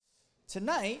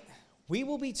Tonight, we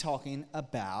will be talking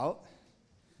about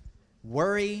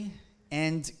worry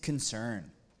and concern.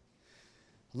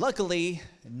 Luckily,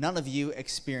 none of you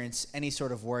experience any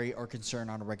sort of worry or concern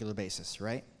on a regular basis,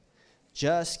 right?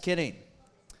 Just kidding.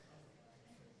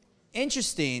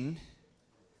 Interesting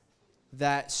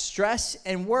that stress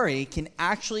and worry can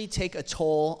actually take a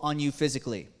toll on you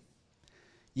physically.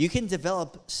 You can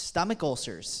develop stomach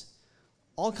ulcers,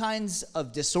 all kinds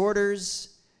of disorders,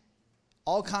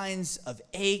 all kinds of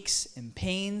aches and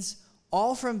pains,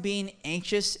 all from being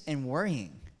anxious and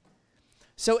worrying.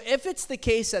 So if it's the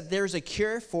case that there's a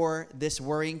cure for this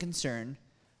worry and concern,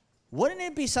 wouldn't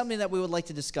it be something that we would like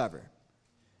to discover?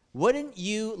 Wouldn't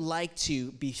you like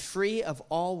to be free of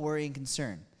all worry and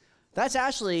concern? That's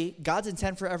actually God's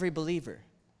intent for every believer.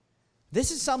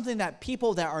 This is something that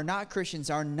people that are not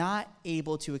Christians are not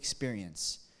able to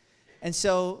experience. And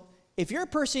so if you're a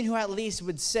person who at least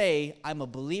would say, I'm a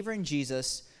believer in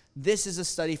Jesus, this is a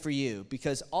study for you,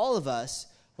 because all of us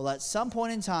will at some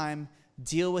point in time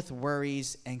deal with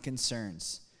worries and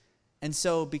concerns. And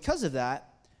so because of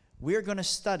that, we're going to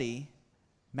study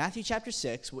Matthew chapter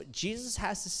 6, what Jesus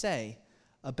has to say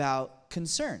about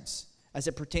concerns as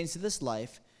it pertains to this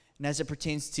life and as it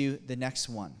pertains to the next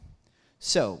one.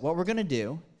 So what we're going to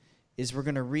do is we're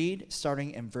going to read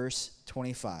starting in verse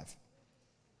 25.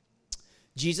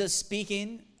 Jesus,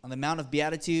 speaking on the Mount of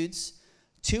Beatitudes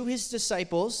to his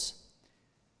disciples,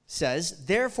 says,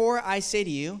 "Therefore I say to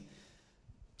you,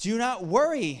 do not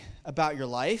worry about your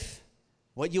life,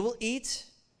 what you will eat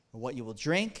or what you will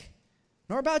drink,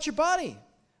 nor about your body,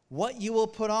 what you will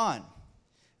put on."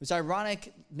 It was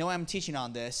ironic, knowing I'm teaching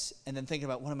on this, and then thinking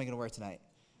about, what am I going to wear tonight?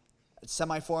 It's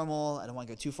semi-formal, I don't want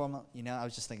to go too formal. I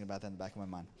was just thinking about that in the back of my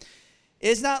mind.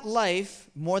 Is not life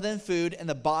more than food, and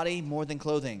the body more than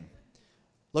clothing?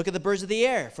 Look at the birds of the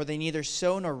air, for they neither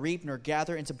sow nor reap nor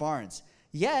gather into barns.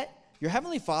 Yet your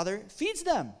heavenly Father feeds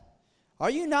them. Are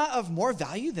you not of more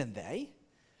value than they?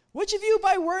 Which of you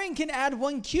by worrying can add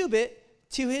 1 cubit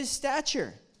to his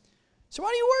stature? So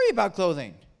why do you worry about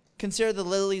clothing? Consider the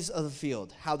lilies of the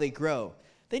field, how they grow.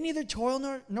 They neither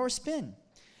toil nor spin.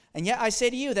 And yet I say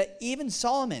to you that even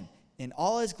Solomon in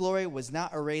all his glory was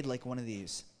not arrayed like one of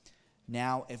these.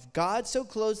 Now, if God so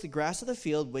clothes the grass of the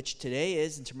field, which today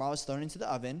is and tomorrow is thrown into the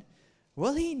oven,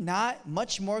 will he not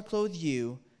much more clothe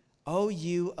you, O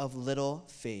you of little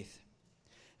faith?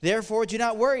 Therefore do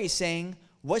not worry, saying,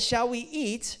 what shall we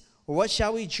eat, or what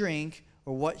shall we drink,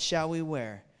 or what shall we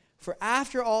wear? For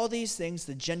after all these things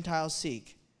the Gentiles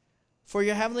seek. For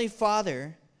your heavenly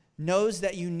Father knows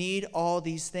that you need all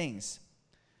these things.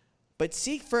 But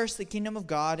seek first the kingdom of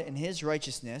God and his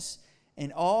righteousness,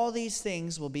 and all these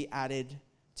things will be added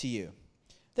to you.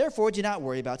 Therefore, do not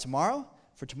worry about tomorrow,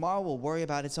 for tomorrow will worry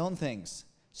about its own things.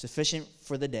 Sufficient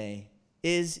for the day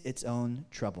is its own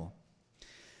trouble.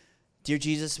 Dear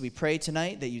Jesus, we pray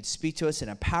tonight that you'd speak to us in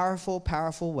a powerful,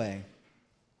 powerful way.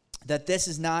 That this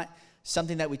is not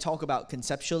something that we talk about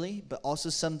conceptually, but also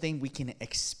something we can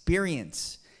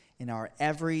experience in our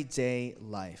everyday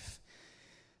life.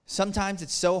 Sometimes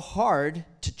it's so hard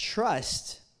to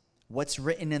trust what's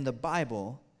written in the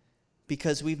Bible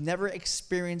because we've never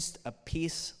experienced a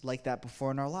peace like that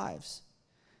before in our lives.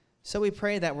 So we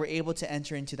pray that we're able to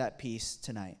enter into that peace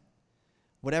tonight.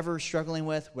 Whatever we're struggling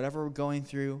with, whatever we're going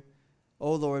through,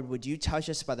 oh Lord, would you touch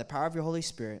us by the power of your Holy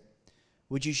Spirit?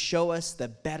 Would you show us the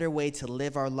better way to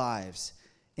live our lives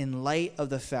in light of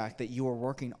the fact that you are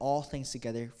working all things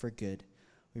together for good?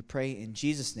 We pray in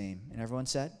Jesus' name. And everyone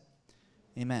said,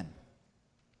 amen.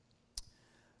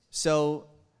 So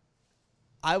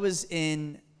I was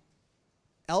in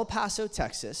El Paso,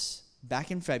 Texas,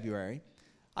 back in February.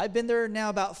 I've been there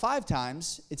now about 5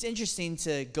 times. It's interesting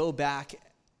to go back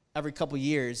every couple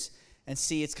years and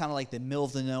see it's kind of like the middle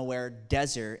of the nowhere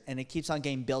desert, and it keeps on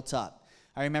getting built up.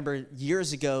 I remember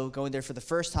years ago going there for the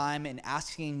first time and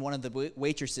asking one of the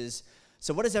waitresses,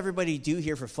 so what does everybody do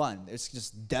here for fun? It's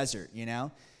just desert,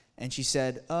 And she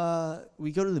said,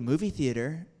 we go to the movie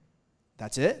theater.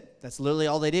 That's it. That's literally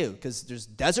all they do, because there's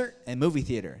desert and movie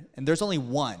theater. And there's only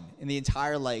one in the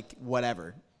entire,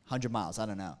 100 miles. I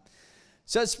don't know.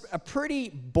 So it's a pretty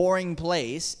boring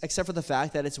place, except for the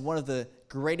fact that it's one of the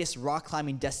greatest rock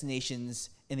climbing destinations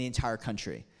in the entire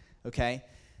country. Okay?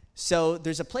 So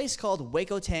there's a place called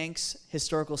Hueco Tanks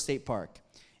Historical State Park.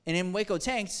 And in Hueco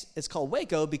Tanks, it's called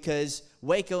Hueco because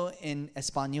Hueco in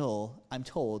Espanol, I'm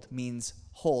told, means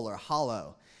hole or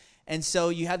hollow. And so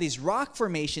you have these rock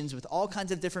formations with all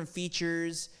kinds of different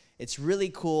features. It's really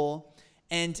cool.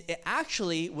 And it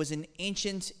actually was an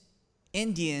ancient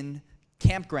Indian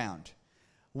campground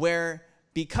where,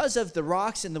 because of the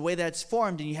rocks and the way that it's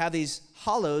formed, and you have these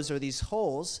hollows or these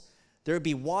holes, there would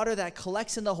be water that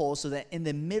collects in the holes so that in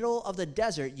the middle of the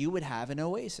desert, you would have an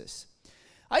oasis.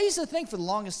 I used to think for the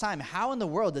longest time, how in the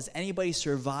world does anybody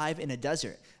survive in a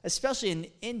desert? Especially an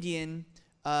Indian,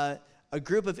 a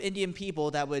group of Indian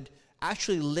people that would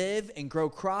actually live and grow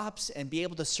crops and be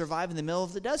able to survive in the middle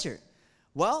of the desert.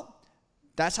 Well,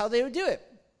 that's how they would do it.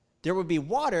 There would be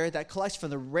water that collects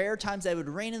from the rare times that it would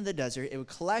rain in the desert. It would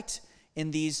collect in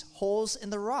these holes in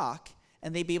the rock,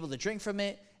 and they'd be able to drink from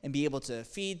it and be able to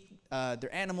feed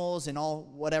their animals and all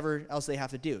whatever else they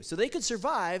have to do. So they could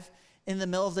survive in the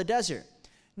middle of the desert.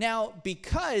 Now,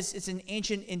 because it's an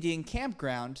ancient Indian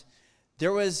campground,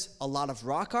 there was a lot of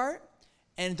rock art,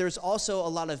 and there's also a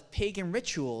lot of pagan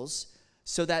rituals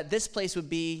so that this place would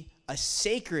be a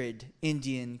sacred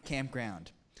Indian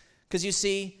campground. Because you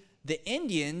see, the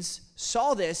Indians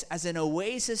saw this as an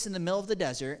oasis in the middle of the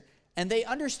desert, and they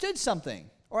understood something,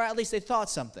 or at least they thought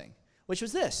something, which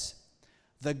was this: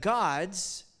 the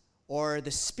gods or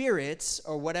the spirits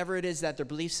or whatever it is that their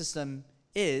belief system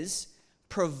is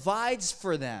provides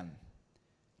for them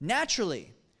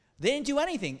naturally. They didn't do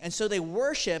anything, and so they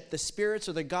worshiped the spirits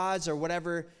or the gods or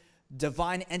whatever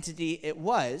divine entity it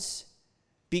was,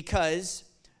 because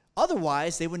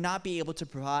otherwise they would not be able to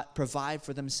provide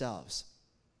for themselves.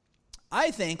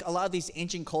 I think a lot of these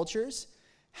ancient cultures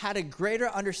had a greater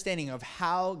understanding of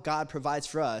how God provides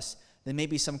for us than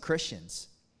maybe some Christians,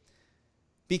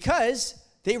 because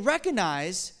they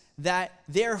recognize that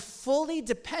they're fully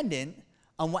dependent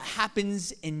on what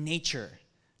happens in nature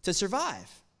to survive,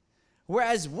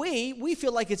 whereas we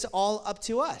feel like it's all up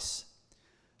to us.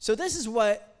 So this is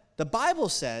what the Bible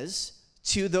says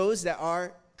to those that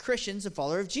are Christians and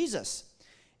followers of Jesus.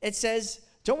 It says,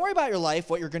 don't worry about your life,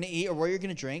 what you're going to eat or what you're going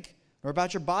to drink, nor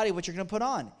about your body, what you're going to put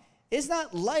on. Is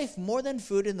not life more than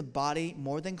food, and the body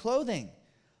more than clothing?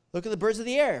 Look at the birds of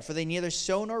the air, for they neither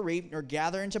sow nor reap nor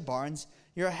gather into barns.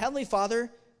 Your heavenly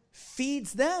Father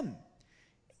feeds them.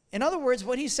 In other words,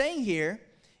 what he's saying here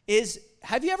is,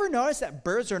 have you ever noticed that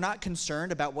birds are not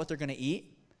concerned about what they're going to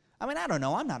eat? I mean, I don't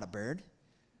know. I'm not a bird.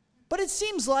 But it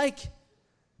seems like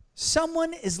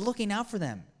someone is looking out for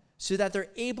them so that they're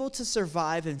able to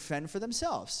survive and fend for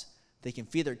themselves. They can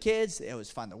feed their kids. They always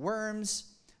find the worms.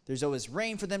 There's always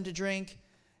rain for them to drink.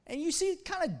 And you see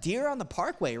kind of deer on the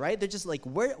parkway, right? They're just like,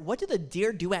 what do the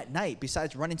deer do at night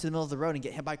besides run into the middle of the road and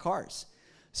get hit by cars?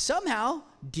 Somehow,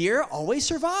 deer always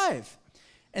survive.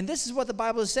 And this is what the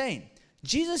Bible is saying.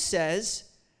 Jesus says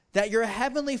that your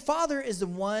heavenly Father is the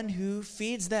one who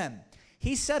feeds them.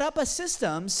 He set up a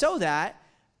system so that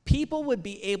people would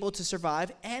be able to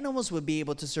survive, animals would be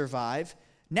able to survive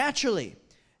naturally.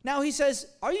 Now he says,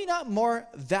 are you not more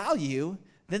value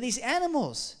than these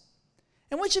animals?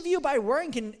 And which of you by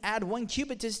worrying can add 1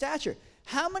 cubit to his stature?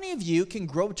 How many of you can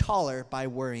grow taller by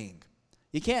worrying?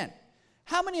 You can't.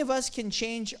 How many of us can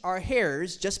change our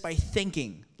hairs just by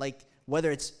thinking, like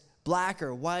whether it's black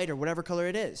or white or whatever color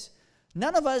it is?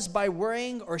 None of us by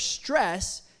worrying or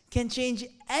stress can change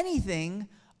anything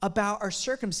about our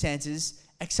circumstances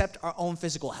except our own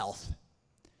physical health.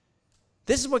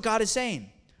 This is what God is saying.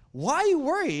 Why are you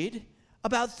worried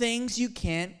about things you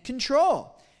can't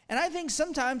control? And I think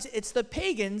sometimes it's the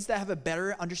pagans that have a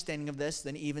better understanding of this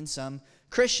than even some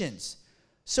Christians.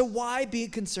 So why be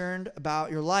concerned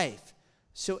about your life?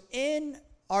 So in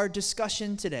our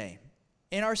discussion today,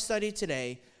 in our study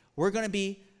today, we're going to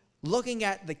be looking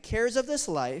at the cares of this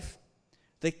life,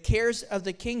 the cares of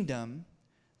the kingdom,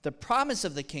 the promise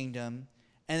of the kingdom,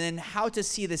 and then how to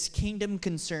see this kingdom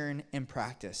concern in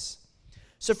practice.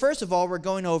 So first of all, we're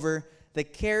going over the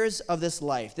cares of this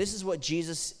life. This is what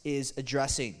Jesus is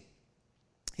addressing.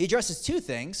 He addresses 2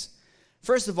 things.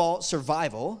 First of all,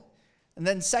 survival. And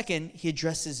then second, he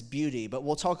addresses beauty. But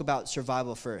we'll talk about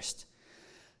survival first.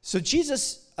 So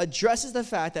Jesus addresses the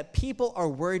fact that people are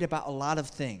worried about a lot of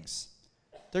things.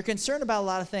 They're concerned about a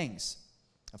lot of things.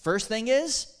 The first thing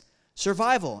is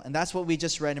survival. And that's what we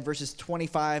just read in verses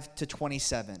 25 to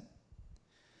 27.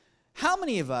 How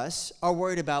many of us are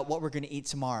worried about what we're going to eat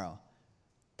tomorrow?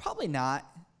 Probably not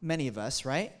many of us,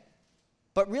 right?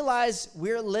 But realize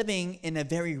we're living in a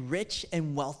very rich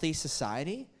and wealthy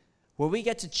society where we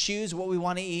get to choose what we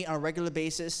want to eat on a regular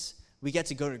basis. We get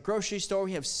to go to the grocery store.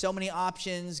 We have so many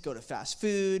options, go to fast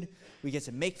food. We get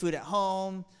to make food at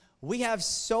home. We have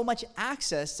so much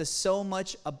access to so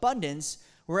much abundance,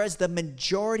 whereas the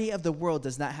majority of the world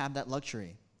does not have that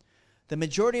luxury. The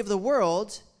majority of the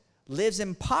world lives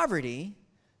in poverty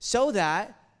so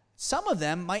that some of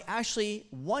them might actually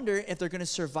wonder if they're going to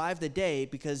survive the day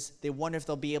because they wonder if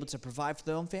they'll be able to provide for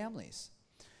their own families.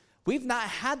 We've not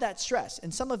had that stress.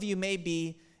 And some of you may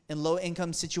be in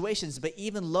low-income situations, but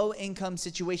even low-income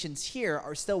situations here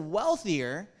are still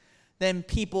wealthier than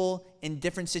people in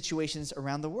different situations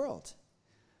around the world.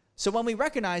 So when we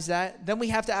recognize that, then we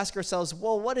have to ask ourselves,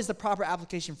 well, what is the proper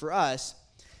application for us?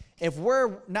 If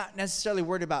we're not necessarily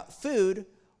worried about food,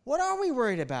 what are we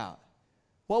worried about?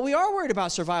 Well, we are worried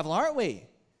about survival, aren't we?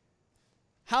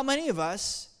 How many of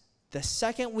us, the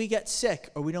second we get sick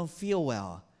or we don't feel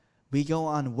well, we go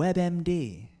on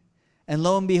WebMD, and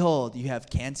lo and behold, you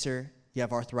have cancer, you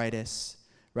have arthritis,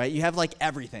 right? You have like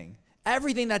everything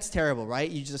that's terrible, right?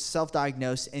 You just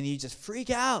self-diagnose and you just freak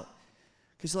out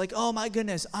because you're like, oh my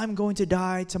goodness, I'm going to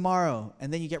die tomorrow.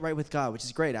 And then you get right with God, which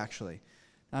is great, actually.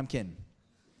 No, I'm kidding.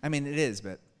 I mean, it is,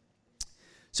 but.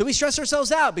 So we stress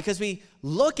ourselves out because we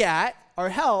look at our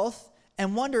health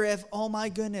and wonder if, oh my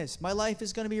goodness, my life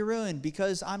is going to be ruined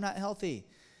because I'm not healthy.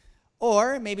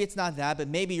 Or maybe it's not that, but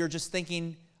maybe you're just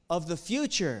thinking of the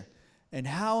future and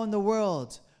how in the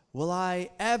world will I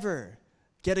ever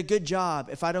get a good job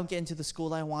if I don't get into the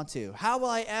school I want to? How will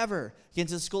I ever get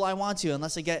into the school I want to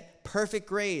unless I get perfect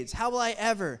grades? How will I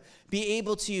ever be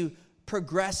able to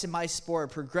progress in my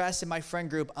sport, progress in my friend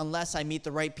group unless I meet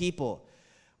the right people?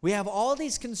 We have all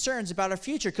these concerns about our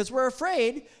future because we're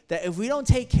afraid that if we don't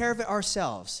take care of it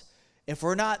ourselves, if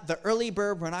we're not the early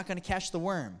bird, we're not going to catch the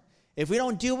worm. If we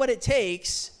don't do what it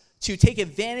takes to take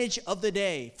advantage of the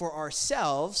day for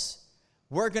ourselves,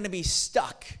 we're going to be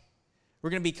stuck. We're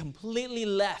going to be completely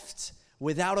left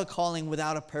without a calling,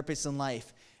 without a purpose in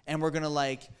life. And we're going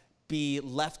to be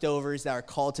leftovers that are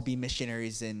called to be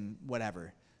missionaries in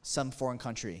whatever, some foreign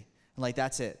country. And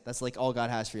that's it. That's all God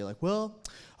has for you. Well,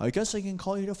 I guess I can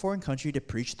call you to a foreign country to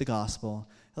preach the gospel.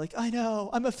 I know,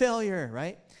 I'm a failure,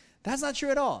 right? That's not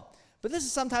true at all. But this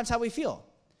is sometimes how we feel.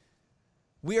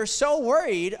 We are so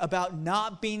worried about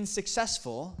not being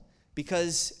successful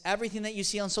because everything that you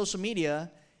see on social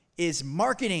media is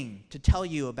marketing to tell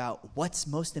you about what's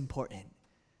most important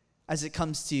as it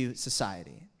comes to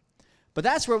society. But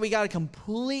that's where we got to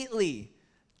completely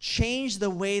change the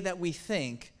way that we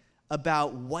think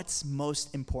about what's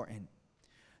most important.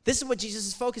 This is what Jesus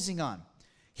is focusing on.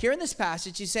 Here in this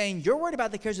passage, he's saying, you're worried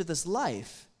about the cares of this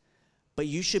life, but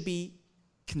you should be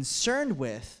concerned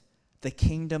with the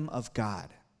kingdom of God.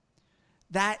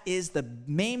 That is the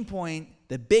main point,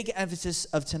 the big emphasis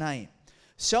of tonight.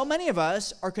 So many of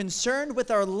us are concerned with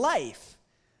our life,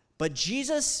 but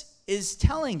Jesus is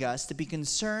telling us to be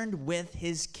concerned with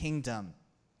his kingdom.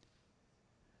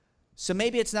 So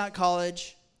maybe it's not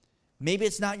college, maybe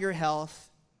it's not your health,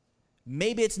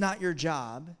 maybe it's not your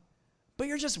job, but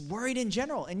you're just worried in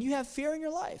general and you have fear in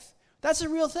your life. That's a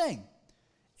real thing.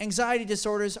 Anxiety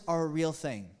disorders are a real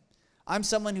thing. I'm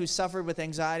someone who suffered with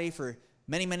anxiety for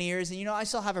many, many years. And, I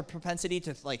still have a propensity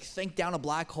to, think down a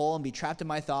black hole and be trapped in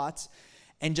my thoughts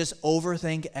and just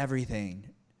overthink everything,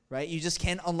 right? You just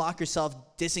can't unlock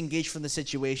yourself, disengage from the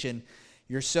situation.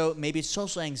 Maybe it's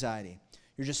social anxiety.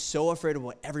 You're just so afraid of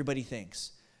what everybody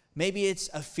thinks. Maybe it's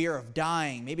a fear of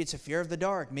dying. Maybe it's a fear of the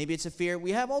dark. Maybe it's a fear.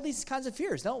 We have all these kinds of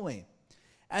fears, don't we?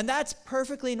 And that's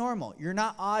perfectly normal. You're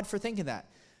not odd for thinking that.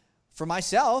 For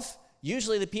myself,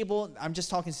 usually the people, I'm just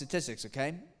talking statistics,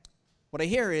 okay? What I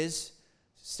hear is,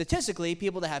 statistically,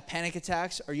 people that have panic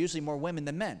attacks are usually more women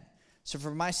than men. So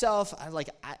for myself,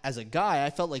 as a guy,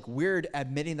 I felt weird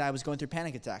admitting that I was going through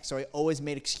panic attacks. So I always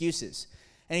made excuses.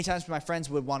 Anytime my friends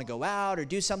would want to go out or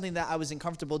do something that I was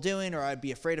uncomfortable doing or I'd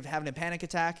be afraid of having a panic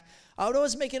attack, I would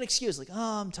always make an excuse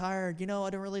I'm tired, I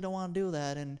don't want to do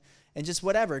that and just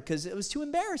whatever because it was too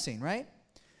embarrassing, right?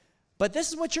 But this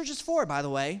is what church is for, by the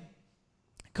way.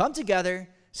 Come together,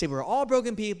 say we're all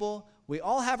broken people, we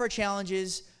all have our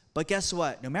challenges, but guess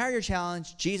what? No matter your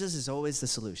challenge, Jesus is always the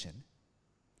solution.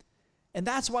 And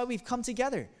that's why we've come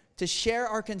together, to share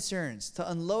our concerns,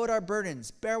 to unload our burdens,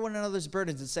 bear one another's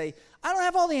burdens, and say, I don't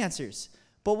have all the answers,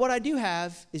 but what I do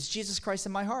have is Jesus Christ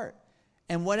in my heart.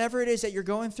 And whatever it is that you're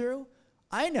going through,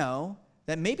 I know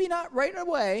that maybe not right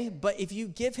away, but if you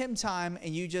give him time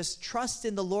and you just trust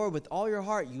in the Lord with all your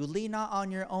heart, you lean not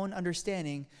on your own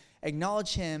understanding,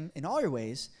 acknowledge him in all your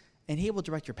ways, and he will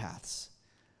direct your paths.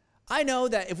 I know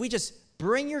that if we just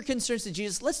bring your concerns to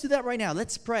Jesus, let's do that right now.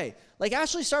 Let's pray.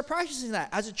 Actually start practicing that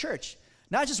as a church.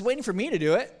 Not just waiting for me to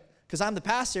do it because I'm the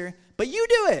pastor, but you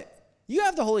do it. You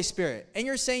have the Holy Spirit. And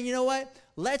you're saying, you know what?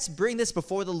 Let's bring this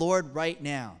before the Lord right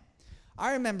now.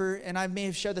 I remember, and I may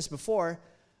have shared this before,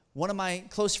 one of my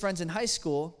close friends in high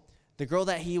school, the girl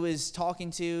that he was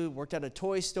talking to worked at a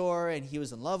toy store and he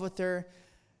was in love with her.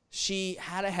 She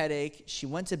had a headache. She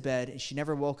went to bed and she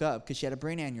never woke up because she had a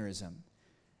brain aneurysm.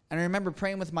 And I remember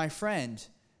praying with my friend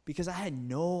because I had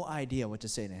no idea what to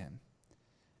say to him.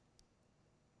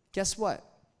 Guess what?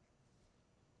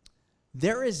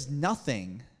 There is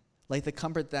nothing like the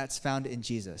comfort that's found in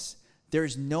Jesus.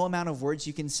 There's no amount of words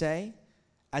you can say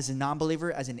as a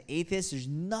non-believer, as an atheist. There's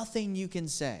nothing you can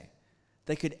say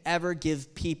that could ever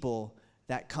give people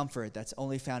that comfort that's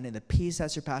only found in the peace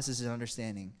that surpasses his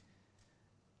understanding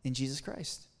in Jesus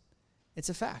Christ. It's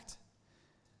a fact.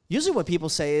 Usually what people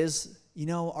say is,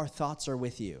 our thoughts are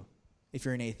with you if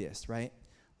you're an atheist, right?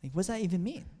 Like, what does that even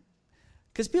mean?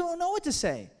 Because people don't know what to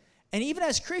say. And even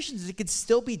as Christians, it could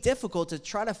still be difficult to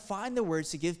try to find the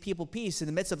words to give people peace in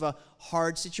the midst of a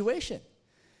hard situation.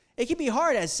 It can be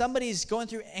hard as somebody's going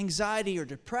through anxiety or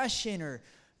depression or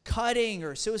cutting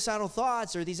or suicidal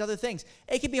thoughts or these other things.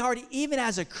 It can be hard even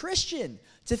as a Christian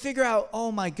to figure out,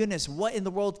 oh my goodness, what in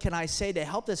the world can I say to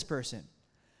help this person?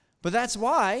 But that's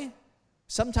why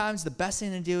sometimes the best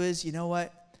thing to do is, you know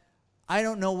what? I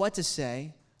don't know what to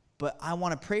say, but I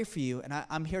want to pray for you, and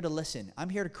I'm here to listen. I'm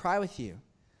here to cry with you.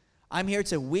 I'm here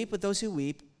to weep with those who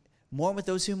weep, mourn with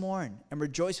those who mourn, and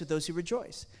rejoice with those who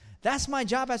rejoice. That's my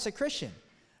job as a Christian,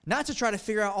 not to try to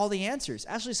figure out all the answers.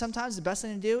 Actually, sometimes the best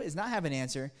thing to do is not have an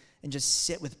answer and just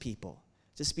sit with people,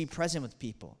 just be present with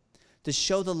people, to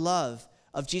show the love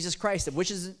of Jesus Christ,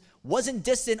 which wasn't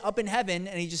distant up in heaven,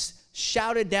 and he just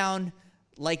shouted down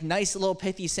like nice little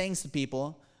pithy sayings to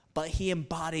people, but he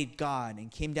embodied God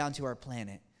and came down to our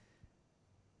planet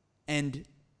and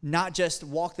not just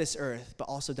walked this earth, but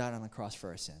also died on the cross for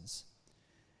our sins.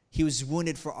 He was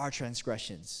wounded for our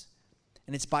transgressions,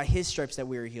 and it's by his stripes that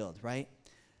we are healed, right?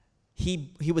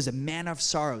 He was a man of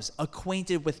sorrows,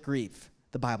 acquainted with grief,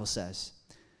 the Bible says.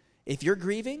 If you're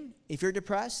grieving, if you're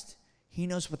depressed, he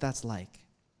knows what that's like.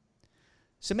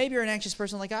 So maybe you're an anxious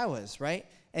person like I was, right?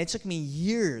 And it took me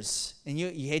years, and you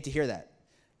hate to hear that.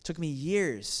 It took me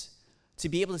years to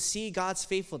be able to see God's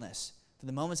faithfulness. To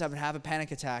the moments I would have a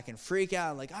panic attack and freak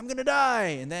out, like, I'm going to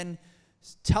die. And then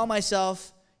tell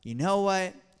myself, you know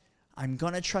what? I'm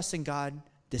going to trust in God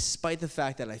despite the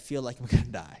fact that I feel like I'm going to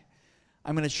die.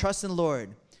 I'm going to trust in the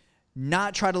Lord,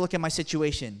 not try to look at my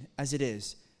situation as it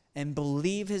is, and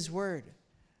believe his word,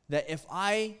 that if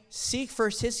I seek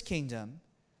first his kingdom,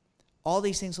 all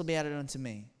these things will be added unto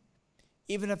me,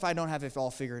 even if I don't have it all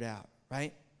figured out,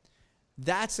 right?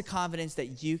 That's the confidence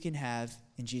that you can have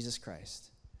in Jesus Christ.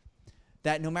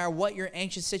 That no matter what your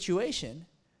anxious situation,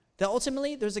 that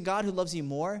ultimately there's a God who loves you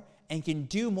more and can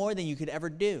do more than you could ever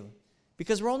do.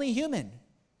 Because we're only human.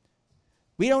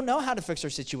 We don't know how to fix our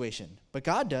situation, but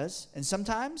God does. And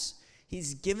sometimes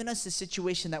he's given us the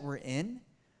situation that we're in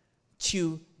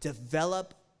to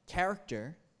develop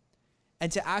character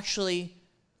and to actually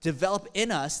develop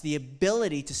in us the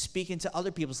ability to speak into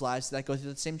other people's lives that go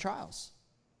through the same trials.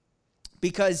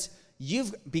 Because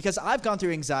I've gone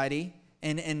through anxiety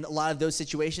and in a lot of those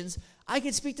situations, I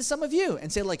can speak to some of you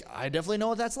and say, like, I definitely know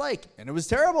what that's like, and it was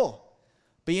terrible.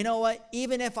 But you know what?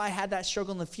 Even if I had that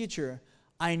struggle in the future,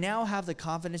 I now have the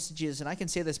confidence in Jesus, and I can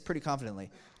say this pretty confidently.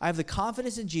 I have the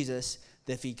confidence in Jesus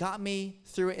that if he got me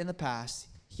through it in the past,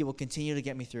 he will continue to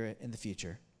get me through it in the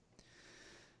future.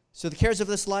 So the cares of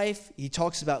this life, he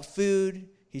talks about food,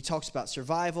 he talks about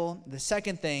survival. The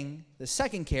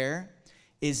second care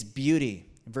is beauty,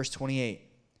 in verse 28.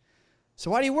 So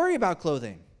why do you worry about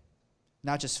clothing?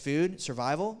 Not just food,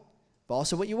 survival, but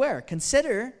also what you wear.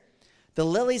 Consider the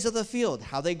lilies of the field,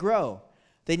 how they grow.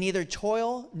 They neither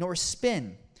toil nor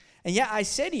spin. And yet I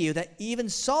say to you that even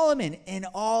Solomon in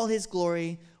all his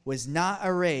glory was not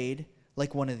arrayed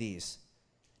like one of these.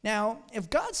 Now, if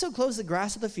God so clothes the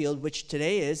grass of the field, which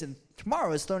today is and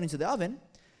tomorrow is thrown into the oven,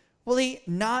 will he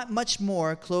not much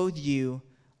more clothe you,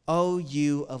 O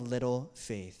you of little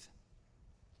faith?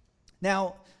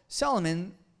 Now,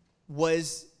 Solomon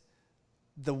was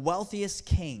the wealthiest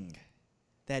king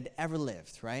that had ever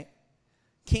lived, right?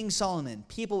 King Solomon.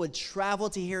 People would travel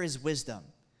to hear his wisdom.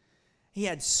 He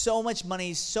had so much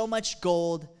money, so much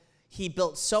gold. He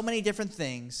built so many different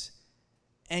things.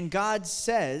 And God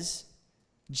says,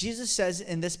 Jesus says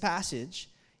in this passage,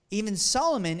 even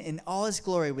Solomon in all his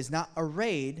glory was not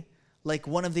arrayed like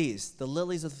one of these, the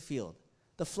lilies of the field,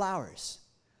 the flowers.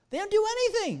 They don't do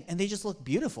anything, and they just look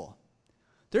beautiful.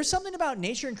 There's something about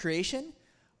nature and creation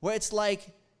where it's like,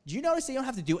 do you notice that you don't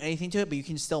have to do anything to it, but you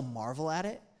can still marvel at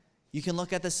it? You can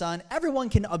look at the sun. Everyone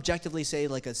can objectively say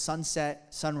like a sunset,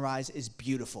 sunrise is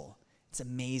beautiful. It's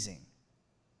amazing.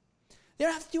 They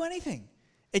don't have to do anything.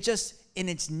 It just, in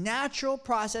its natural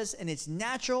process, in its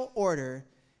natural order,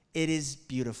 it is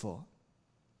beautiful.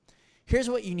 Here's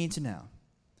what you need to know.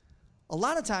 A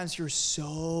lot of times you're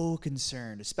so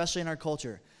concerned, especially in our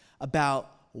culture, about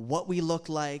what we look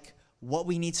like, what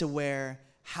we need to wear,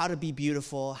 how to be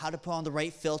beautiful, how to put on the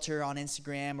right filter on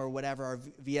Instagram or whatever, or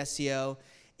VSCO,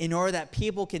 in order that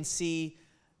people can see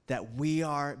that we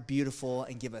are beautiful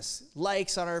and give us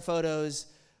likes on our photos,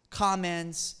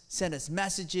 comments, send us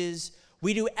messages.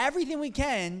 We do everything we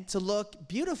can to look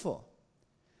beautiful.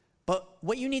 But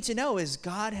what you need to know is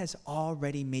God has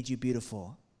already made you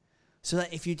beautiful, so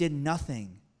that if you did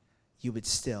nothing, you would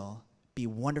still be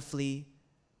wonderfully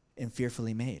and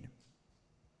fearfully made.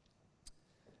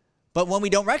 But when we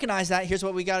don't recognize that, here's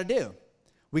what we got to do.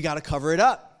 We got to cover it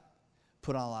up.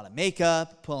 Put on a lot of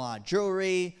makeup, put on a lot of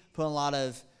jewelry, put on a lot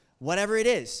of whatever it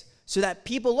is, so that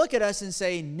people look at us and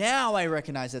say, now I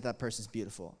recognize that that person's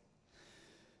beautiful.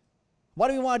 Why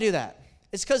do we want to do that?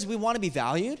 It's because we want to be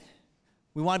valued.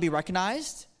 We want to be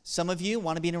recognized. Some of you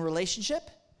want to be in a relationship.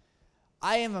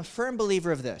 I am a firm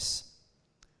believer of this.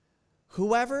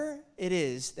 Whoever it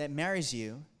is that marries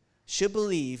you should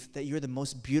believe that you're the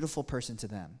most beautiful person to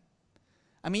them.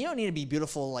 I mean, you don't need to be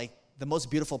beautiful like the most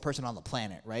beautiful person on the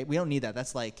planet, right? We don't need that.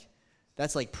 That's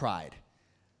like pride.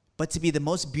 But to be the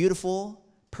most beautiful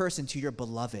person to your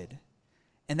beloved.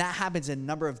 And that happens in a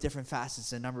number of different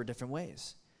facets, in a number of different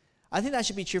ways. I think that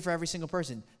should be true for every single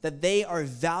person, that they are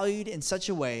valued in such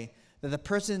a way that the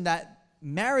person that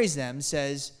marries them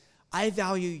says, I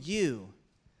value you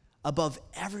above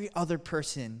every other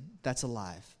person that's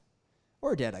alive.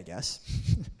 Or dead, I guess.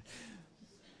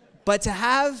 But to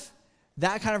have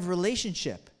that kind of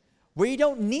relationship where you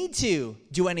don't need to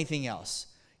do anything else.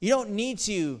 You don't need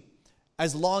to,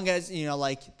 as long as,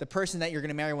 like the person that you're going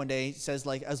to marry one day says,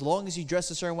 like, as long as you dress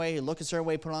a certain way, you look a certain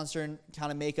way, put on a certain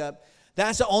kind of makeup,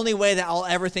 that's the only way that I'll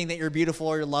ever think that you're beautiful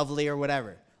or you're lovely or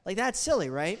whatever. Like, that's silly,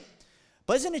 right?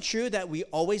 But isn't it true that we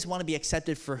always want to be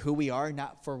accepted for who we are,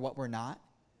 not for what we're not?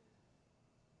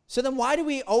 So then why do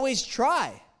we always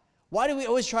try? Why do we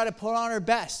always try to put on our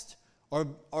best or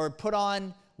put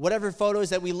on whatever photos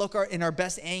that we look in our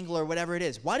best angle or whatever it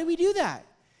is? Why do we do that?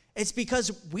 It's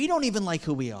because we don't even like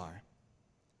who we are.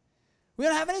 We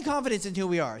don't have any confidence in who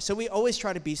we are, so we always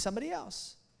try to be somebody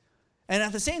else. And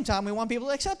at the same time, we want people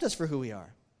to accept us for who we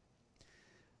are.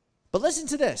 But listen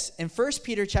to this. In 1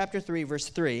 Peter chapter 3, verse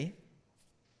 3,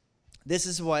 this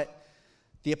is what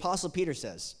the Apostle Peter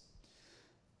says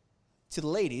to the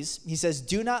ladies. He says,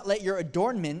 do not let your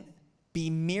adornment be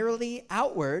merely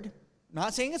outward.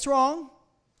 Not saying it's wrong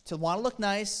to want to look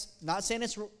nice. Not saying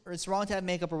it's wrong to have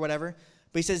makeup or whatever.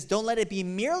 But he says, don't let it be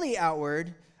merely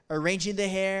outward, arranging the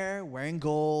hair, wearing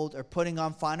gold, or putting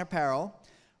on fine apparel.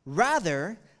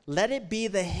 Rather, let it be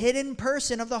the hidden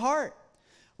person of the heart,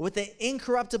 with the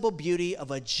incorruptible beauty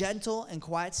of a gentle and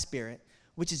quiet spirit,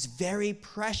 which is very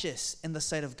precious in the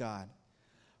sight of God.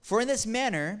 For in this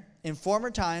manner, in former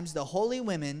times, the holy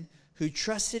women who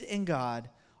trusted in God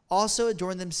also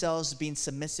adorned themselves, being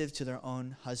submissive to their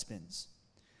own husbands.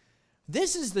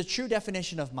 This is the true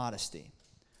definition of modesty.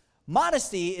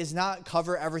 Modesty is not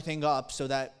cover everything up so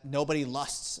that nobody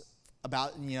lusts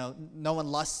about, no one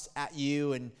lusts at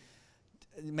you, and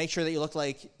make sure that you look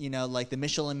like, like the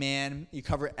Michelin Man. You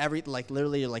cover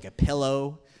literally like a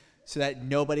pillow so that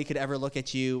nobody could ever look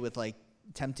at you with like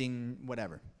tempting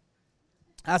whatever.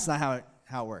 That's not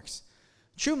how it works.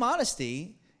 True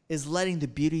modesty is letting the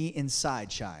beauty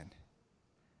inside shine.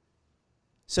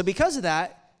 So because of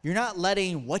that, you're not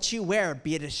letting what you wear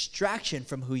be a distraction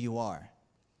from who you are.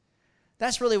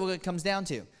 That's really what it comes down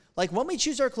to. Like when we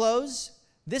choose our clothes,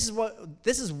 this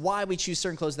is why we choose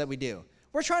certain clothes that we do.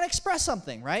 We're trying to express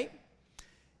something, right?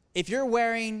 If you're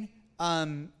wearing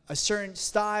a certain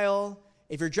style,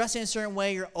 if you're dressing a certain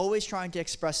way, you're always trying to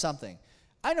express something.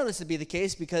 I know this to be the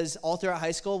case because all throughout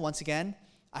high school, once again,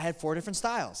 I had 4 different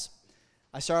styles.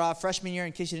 I started off freshman year,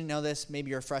 in case you didn't know this, maybe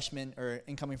you're a freshman or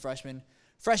incoming freshman.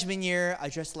 Freshman year, I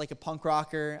dressed like a punk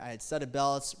rocker. I had studded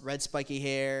belts, red spiky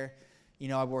hair.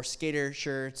 I wore skater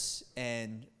shirts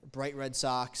and bright red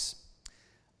socks.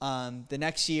 The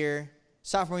next year,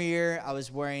 sophomore year, I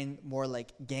was wearing more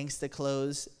like gangsta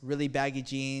clothes, really baggy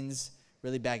jeans,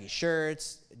 really baggy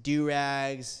shirts,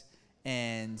 do-rags,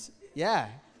 and yeah,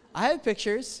 I have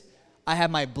pictures. I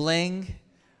had my bling.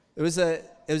 It was a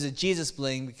Jesus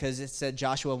bling because it said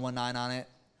Joshua 1:9 on it.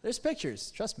 There's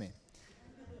pictures, trust me.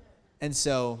 And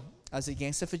so I was a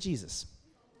gangsta for Jesus.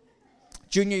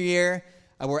 Junior year,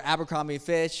 I wore Abercrombie &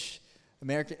 Fitch,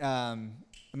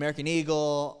 American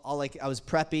Eagle, I was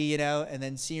preppy, and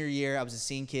then senior year, I was a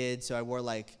scene kid, so I wore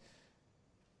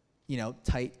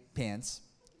tight pants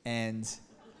and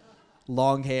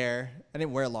long hair. I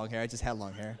didn't wear long hair, I just had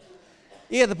long hair.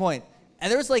 You get the point. And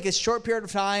there was a short period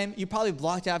of time, you probably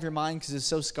blocked out of your mind because it's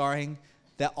so scarring,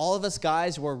 that all of us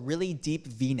guys wore really deep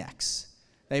V-necks.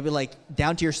 They'd be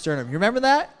down to your sternum. You remember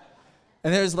that?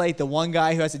 And there's the one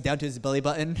guy who has it down to his belly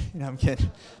button. I'm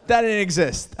kidding. That didn't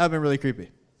exist. That would have been really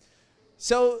creepy.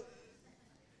 So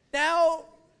now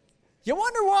you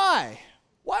wonder why.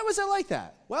 Why was it like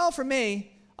that? Well, for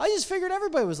me, I just figured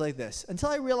everybody was like this until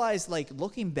I realized, like,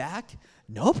 looking back,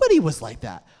 nobody was like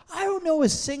that. I don't know a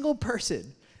single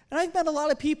person. And I've met a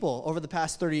lot of people over the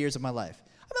past 30 years of my life.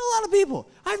 I've met a lot of people.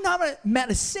 I've not met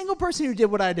a single person who did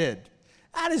what I did.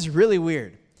 That is really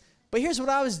weird. But here's what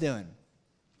I was doing.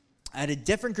 I had a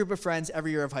different group of friends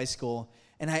every year of high school,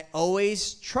 and I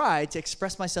always tried to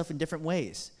express myself in different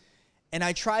ways. And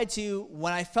I tried to,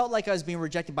 when I felt like I was being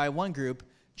rejected by one group,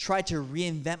 try to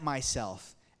reinvent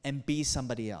myself and be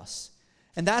somebody else.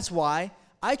 And that's why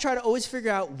I try to always figure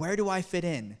out, where do I fit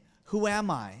in? Who am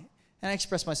I? And I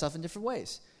express myself in different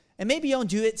ways. And maybe you don't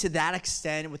do it to that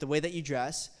extent with the way that you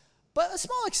dress, but a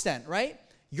small extent, right?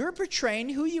 You're portraying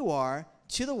who you are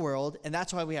to the world, and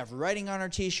that's why we have writing on our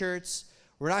t-shirts.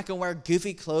 We're not going to wear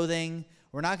goofy clothing.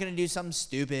 We're not going to do something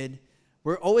stupid.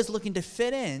 We're always looking to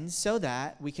fit in so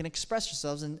that we can express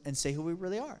ourselves and say who we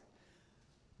really are.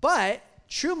 But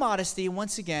true modesty,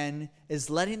 once again, is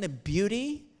letting the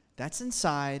beauty that's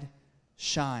inside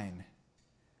shine.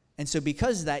 And so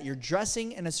because of that, you're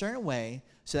dressing in a certain way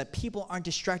so that people aren't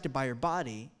distracted by your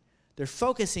body. They're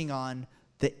focusing on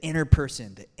the inner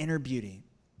person, the inner beauty.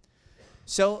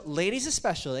 So ladies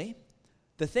especially,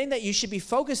 the thing that you should be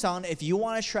focused on if you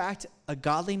want to attract a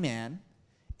godly man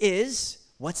is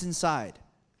what's inside,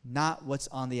 not what's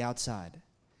on the outside.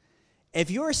 If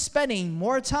you're spending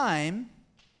more time,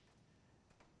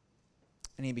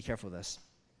 I need to be careful with this.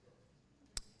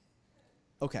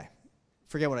 Okay,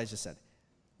 forget what I just said.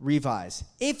 Revise.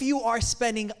 If you are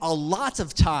spending a lot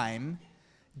of time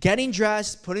getting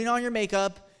dressed, putting on your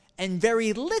makeup, and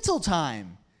very little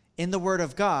time in the Word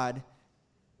of God,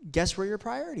 guess where your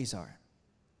priorities are?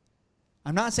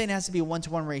 I'm not saying it has to be a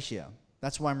 1-to-1 ratio.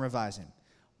 That's why I'm revising.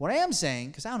 What I am saying,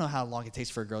 because I don't know how long it takes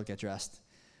for a girl to get dressed,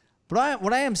 but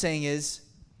what I am saying is,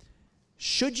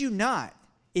 should you not,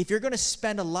 if you're going to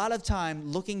spend a lot of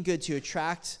time looking good to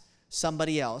attract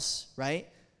somebody else, right?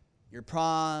 Your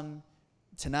prom,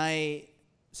 tonight,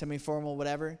 semi-formal,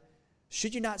 whatever,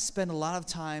 should you not spend a lot of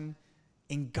time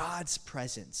in God's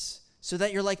presence so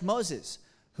that you're like Moses,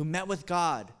 who met with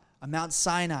God on Mount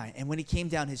Sinai, and when he came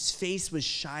down, his face was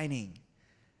shining.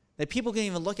 That people can't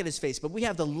even look at his face, but we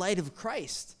have the light of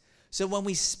Christ. So when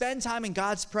we spend time in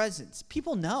God's presence,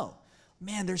 people know,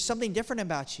 man, there's something different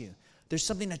about you. There's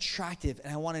something attractive,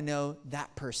 and I want to know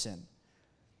that person.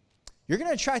 You're going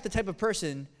to attract the type of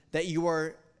person that you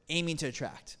are aiming to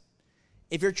attract.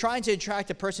 If you're trying to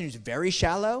attract a person who's very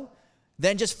shallow,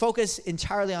 then just focus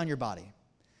entirely on your body.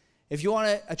 If you want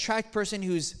to attract a person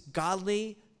who's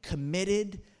godly,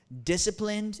 committed,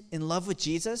 disciplined, in love with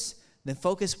Jesus, then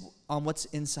focus on what's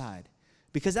inside.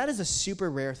 Because that is a super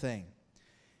rare thing.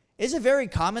 It's a very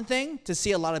common thing to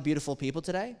see a lot of beautiful people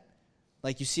today.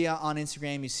 Like you see it on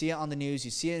Instagram, you see it on the news,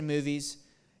 you see it in movies.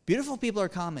 Beautiful people are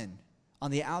common on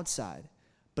the outside.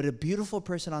 But a beautiful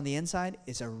person on the inside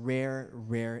is a rare,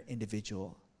 rare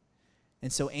individual.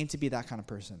 And so aim to be that kind of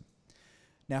person.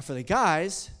 Now for the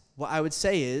guys, what I would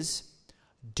say is,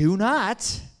 do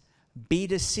not be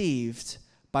deceived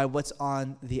by what's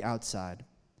on the outside.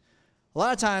 A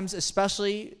lot of times,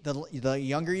 especially the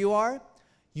younger you are,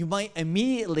 you might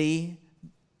immediately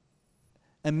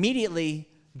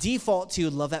default to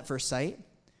love at first sight.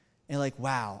 And like,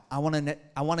 wow, I want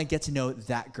to get to know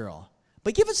that girl.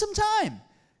 But give it some time.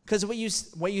 Because what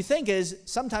you think is,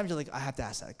 sometimes you're like, I have to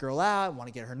ask that girl out, I want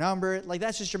to get her number. Like,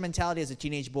 that's just your mentality as a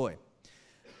teenage boy.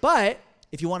 But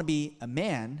if you want to be a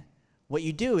man, what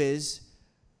you do is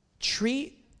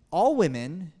treat all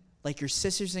women like your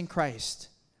sisters in Christ.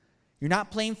 You're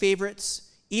not playing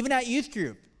favorites. Even at youth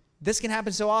group, this can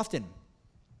happen so often.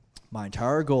 My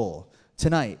entire goal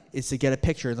tonight is to get a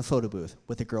picture in the photo booth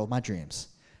with the girl of my dreams.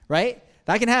 Right?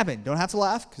 That can happen. Don't have to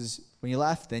laugh, because when you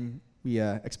laugh, then we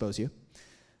expose you.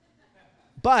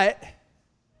 But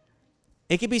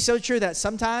it can be so true that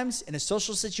sometimes in a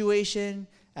social situation,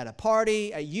 at a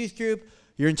party, at youth group,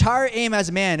 your entire aim as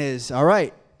a man is, all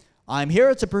right, I'm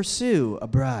here to pursue a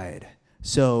bride.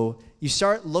 So you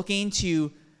start looking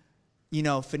to,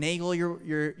 finagle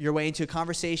your way into a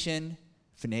conversation.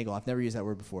 Finagle, I've never used that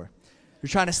word before. You're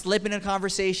trying to slip in a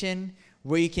conversation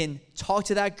where you can talk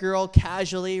to that girl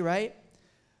casually, right?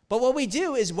 But what we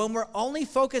do is when we're only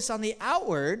focused on the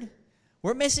outward,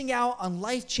 we're missing out on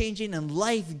life-changing and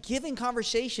life-giving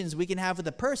conversations we can have with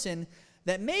a person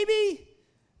that maybe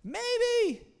we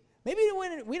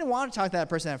didn't want to talk to that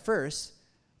person at first,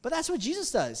 but that's what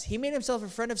Jesus does. He made himself a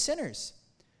friend of sinners.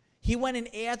 He went and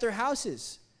ate at their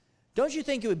houses. Don't you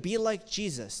think it would be like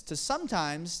Jesus to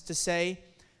sometimes to say,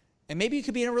 and maybe you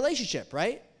could be in a relationship,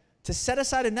 right? To set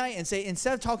aside a night and say,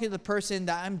 instead of talking to the person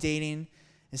that I'm dating,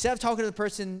 instead of talking to the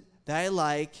person that I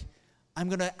like, I'm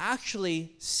going to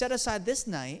actually set aside this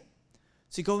night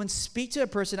to go and speak to a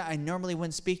person that I normally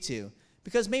wouldn't speak to,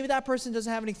 because maybe that person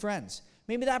doesn't have any friends.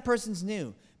 Maybe that person's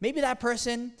new. Maybe that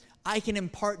person, I can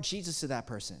impart Jesus to that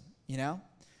person, you know?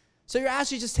 So you're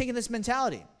actually just taking this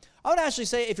mentality. I would actually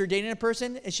say if you're dating a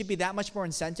person, it should be that much more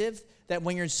incentive that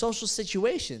when you're in social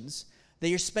situations, that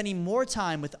you're spending more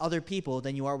time with other people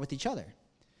than you are with each other.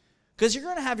 Because you're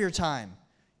going to have your time,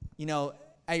 you know,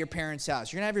 at your parents'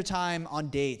 house. You're going to have your time on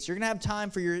dates. You're going to have time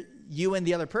for you and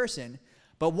the other person.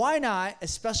 But why not,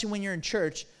 especially when you're in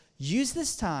church, use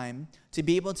this time to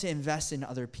be able to invest in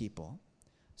other people.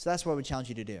 So that's what I would challenge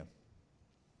you to do.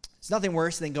 It's nothing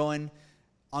worse than going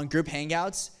on group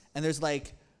hangouts and there's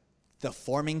like the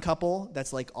forming couple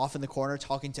that's like off in the corner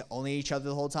talking to only each other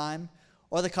the whole time,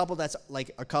 or the couple that's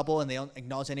like a couple and they don't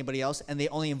acknowledge anybody else and they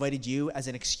only invited you as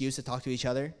an excuse to talk to each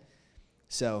other.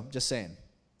 So just saying.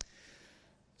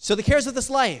 So the cares of this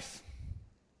life,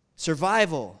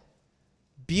 survival,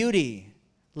 beauty,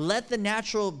 let the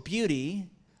natural beauty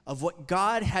of what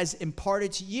God has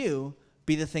imparted to you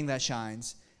be the thing that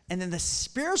shines. And then the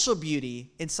spiritual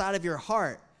beauty inside of your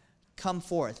heart come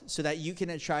forth so that you can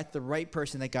attract the right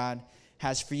person that God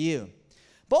has for you.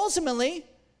 But ultimately,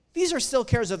 these are still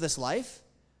cares of this life.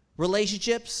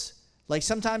 Relationships, like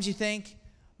sometimes you think,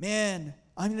 man,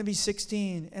 I'm going to be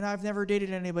 16 and I've never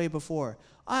dated anybody before.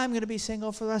 I'm going to be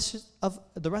single for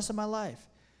the rest of my life.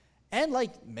 And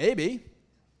like, maybe,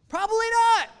 probably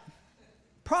not.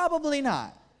 Probably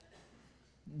not.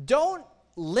 Don't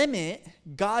limit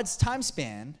God's time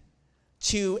span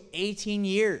to 18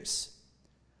 years.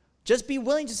 Just be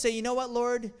willing to say, you know what,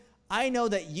 Lord, I know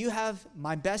that you have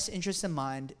my best interest in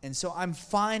mind, and so I'm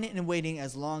fine in waiting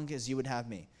as long as you would have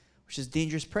me, which is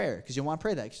dangerous prayer, because you want to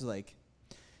pray that. Because like,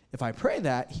 if I pray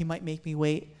that, he might make me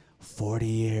wait 40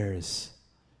 years.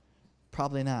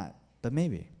 Probably not, but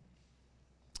maybe.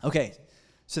 Okay,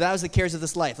 so that was the cares of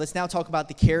this life. Let's now talk about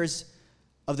the cares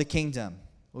of the kingdom.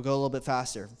 We'll go a little bit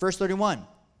faster. Verse 31.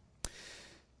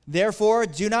 Therefore,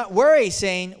 do not worry,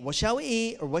 saying, what shall we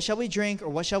eat, or what shall we drink, or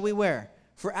what shall we wear?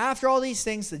 For after all these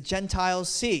things the Gentiles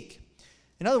seek.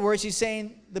 In other words, he's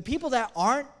saying the people that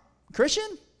aren't Christian,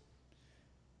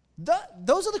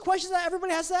 those are the questions that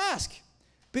everybody has to ask,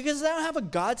 because they don't have a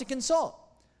God to consult.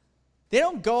 They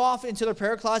don't go off into their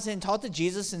prayer closet and talk to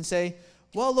Jesus and say,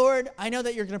 well, Lord, I know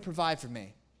that you're going to provide for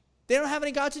me. They don't have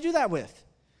any God to do that with.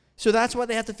 So that's why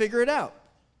they have to figure it out.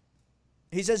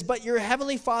 He says, but your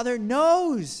heavenly Father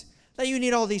knows that you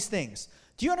need all these things.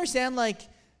 Do you understand, like,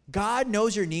 God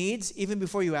knows your needs even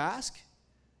before you ask?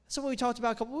 That's what we talked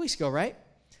about a couple weeks ago, right?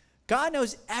 God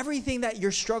knows everything that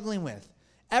you're struggling with.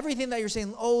 Everything that you're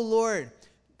saying, oh, Lord,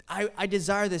 I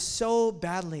desire this so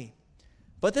badly.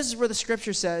 But this is where the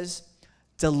scripture says,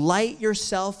 delight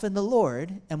yourself in the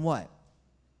Lord, and what?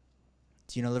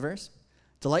 Do you know the verse?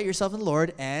 Delight yourself in the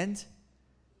Lord, and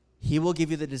he will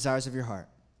give you the desires of your heart.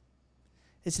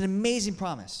 It's an amazing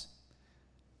promise.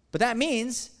 But that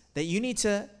means that you need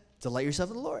to delight yourself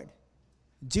in the Lord.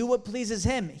 Do what pleases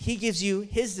him. He gives you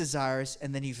his desires,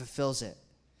 and then he fulfills it.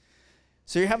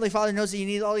 So your heavenly Father knows that you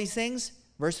need all these things.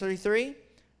 Verse 33,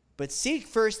 but seek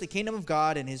first the kingdom of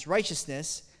God and his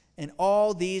righteousness, and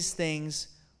all these things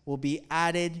will be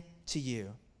added to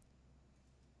you.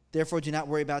 Therefore, do not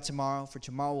worry about tomorrow, for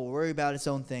tomorrow will worry about its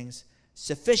own things.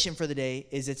 Sufficient for the day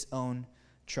is its own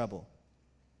trouble.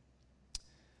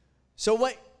 So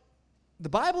what the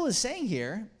Bible is saying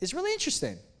here is really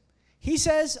interesting. He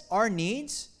says our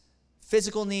needs,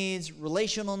 physical needs,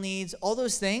 relational needs, all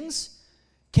those things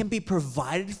can be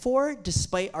provided for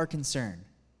despite our concern.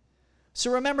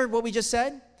 So remember what we just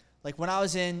said? Like when I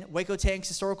was in Waco Tanks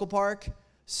Historical Park,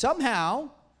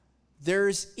 somehow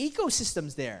there's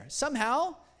ecosystems there.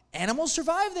 Somehow animals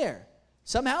survive there.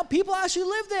 Somehow people actually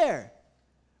live there.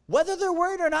 Whether they're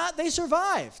worried or not, they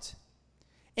survived.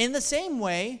 In the same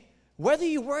way, whether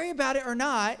you worry about it or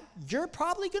not, you're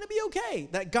probably going to be okay.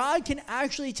 That God can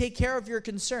actually take care of your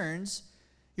concerns,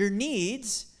 your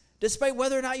needs, despite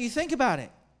whether or not you think about it.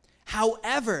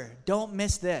 However, don't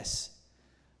miss this.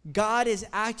 God is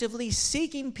actively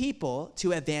seeking people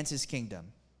to advance his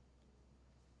kingdom.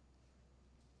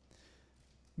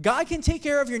 God can take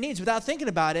care of your needs without thinking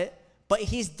about it, but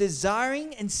he's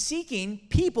desiring and seeking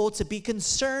people to be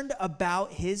concerned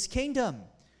about his kingdom.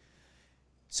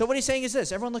 So what he's saying is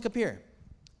this. Everyone look up here.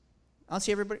 I don't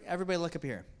see everybody look up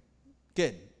here.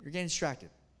 Good. You're getting distracted.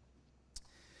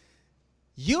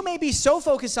 You may be so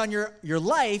focused on your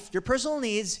life, your personal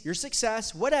needs, your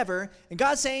success, whatever, and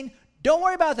God's saying, don't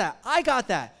worry about that. I got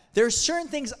that. There are certain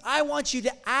things I want you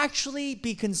to actually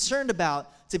be concerned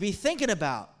about, to be thinking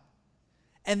about.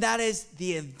 And that is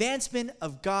the advancement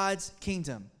of God's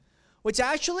kingdom, which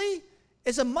actually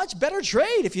is a much better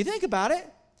trade if you think about it.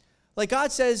 Like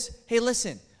God says, hey,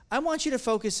 listen, I want you to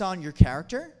focus on your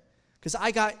character because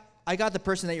I got the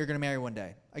person that you're going to marry one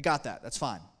day. I got that. That's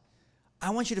fine. I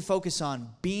want you to focus on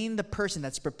being the person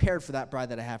that's prepared for that bride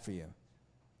that I have for you.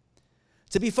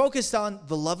 To be focused on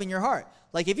the love in your heart.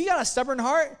 Like if you got a stubborn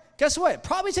heart, guess what? It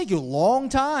probably take you a long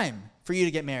time for you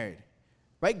to get married.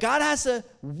 Right? God has to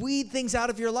weed things out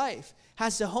of your life.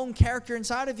 Has to hone character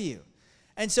inside of you.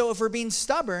 And so if we're being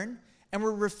stubborn and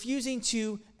we're refusing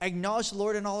to acknowledge the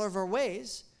Lord in all of our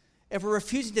ways, if we're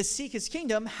refusing to seek his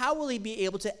kingdom, how will he be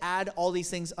able to add all these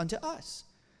things unto us?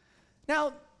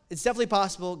 Now, it's definitely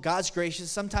possible. God's gracious.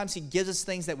 Sometimes he gives us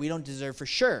things that we don't deserve for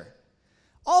sure.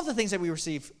 All of the things that we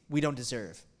receive, we don't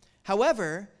deserve.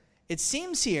 However, it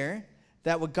seems here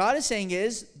that what God is saying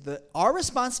is that our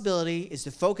responsibility is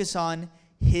to focus on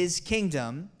his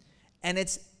kingdom, and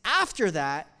it's after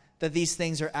that that these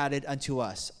things are added unto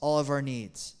us, all of our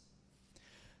needs.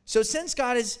 So since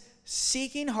God is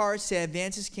seeking hearts to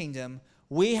advance his kingdom,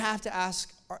 we have to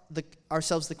ask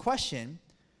ourselves the question,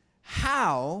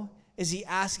 how is he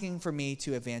asking for me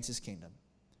to advance his kingdom?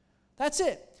 That's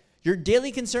it. Your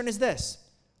daily concern is this.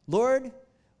 Lord,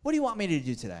 what do you want me to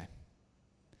do today?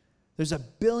 There's a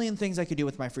billion things I could do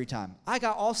with my free time. I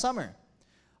got all summer.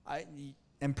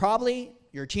 And probably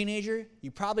you're a teenager.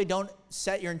 You probably don't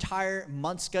set your entire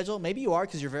month schedule. Maybe you are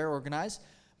because you're very organized.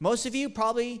 Most of you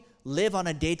probably live on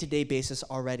a day-to-day basis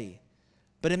already.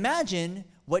 But imagine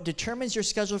what determines your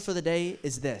schedule for the day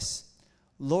is this.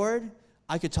 Lord,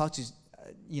 I could talk to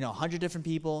 100 different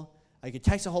people. I could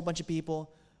text a whole bunch of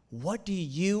people. What do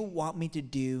you want me to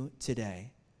do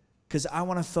today? Because I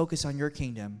want to focus on your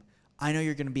kingdom. I know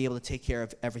you're going to be able to take care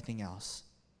of everything else.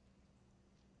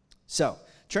 So,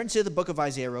 turn to the book of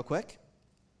Isaiah real quick.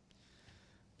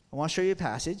 I want to show you a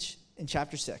passage in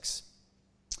chapter 6.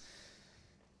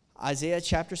 Isaiah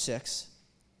chapter 6.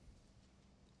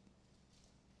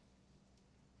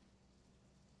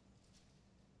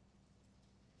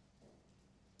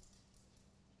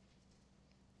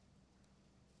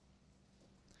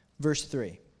 Verse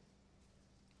 3.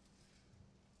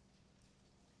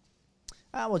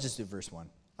 We'll just do verse 1.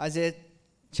 Isaiah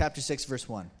chapter 6, verse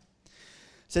 1. It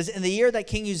says, in the year that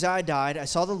King Uzziah died, I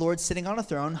saw the Lord sitting on a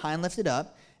throne, high and lifted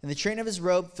up, and the train of his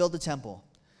robe filled the temple.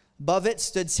 Above it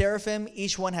stood seraphim.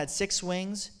 Each one had 6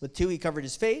 wings. With 2 he covered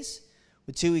his face,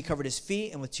 with 2 he covered his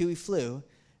feet, and with 2 he flew.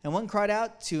 And one cried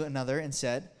out to another and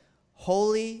said,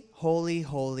 holy, holy,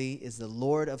 holy is the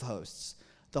Lord of hosts.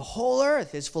 The whole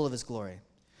earth is full of his glory.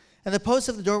 And the posts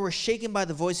of the door were shaken by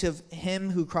the voice of him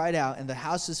who cried out, and the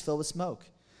house was filled with smoke.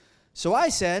 So I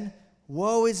said,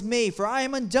 woe is me, for I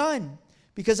am undone,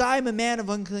 because I am a man of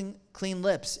unclean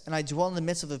lips, and I dwell in the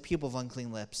midst of a people of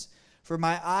unclean lips. For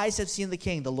my eyes have seen the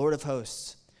King, the Lord of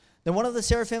hosts. Then one of the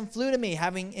seraphim flew to me,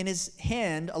 having in his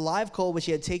hand a live coal which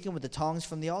he had taken with the tongs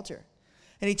from the altar.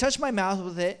 And he touched my mouth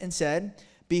with it and said,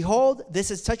 behold, this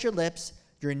has touched your lips,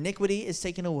 your iniquity is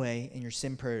taken away, and your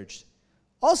sin purged.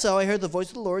 Also I heard the voice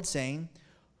of the Lord saying,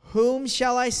 whom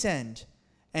shall I send,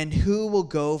 and who will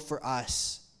go for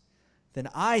us? Then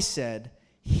I said,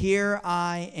 here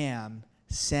I am,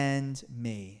 send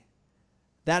me.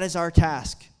 That is our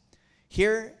task.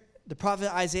 Here, the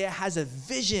prophet Isaiah has a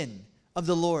vision of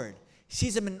the Lord. He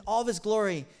sees him in all of his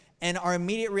glory, and our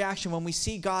immediate reaction when we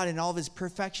see God in all of his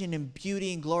perfection and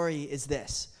beauty and glory is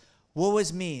this. Woe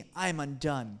is me, I am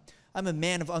undone. I'm a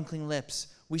man of unclean lips.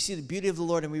 We see the beauty of the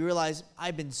Lord and we realize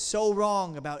I've been so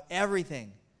wrong about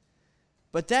everything.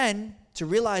 But then to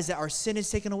realize that our sin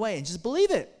is taken away and just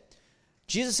believe it.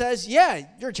 Jesus says, yeah,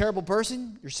 you're a terrible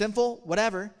person, you're sinful,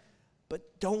 whatever.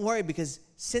 But don't worry, because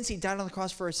since he died on the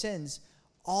cross for our sins,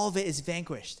 all of it is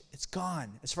vanquished. It's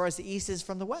gone. As far as the east is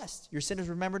from the west, your sin is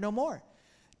remembered no more.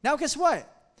 Now guess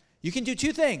what? You can do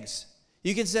 2 things.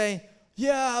 You can say,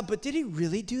 yeah, but did he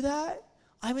really do that?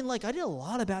 I mean, I did a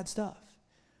lot of bad stuff.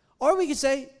 Or we could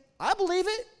say, I believe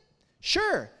it.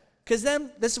 Sure. Because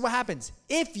then this is what happens.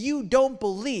 If you don't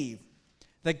believe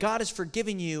that God has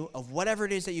forgiven you of whatever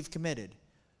it is that you've committed,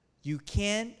 you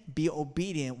can't be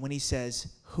obedient when he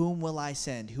says, whom will I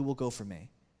send? Who will go for me?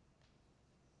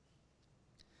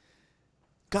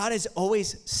 God is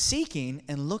always seeking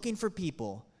and looking for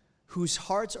people whose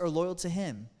hearts are loyal to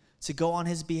him to go on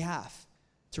his behalf,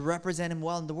 to represent him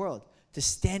well in the world, to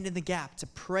stand in the gap, to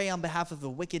pray on behalf of the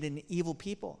wicked and evil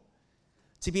people,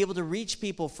 to be able to reach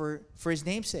people for his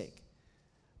namesake.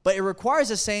 But it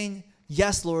requires us saying,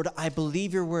 yes, Lord, I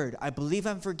believe your word. I believe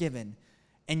I'm forgiven.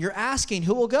 And you're asking,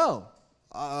 who will go?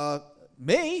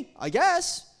 Me, I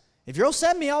guess. If you'll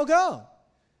send me, I'll go.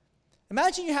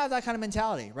 Imagine you have that kind of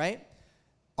mentality, right?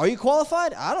 Are you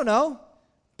qualified? I don't know.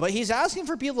 But he's asking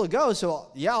for people to go, so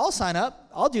yeah, I'll sign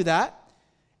up. I'll do that.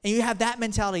 And you have that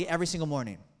mentality every single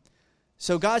morning.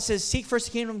 So God says, seek first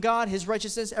the kingdom of God, his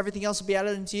righteousness, everything else will be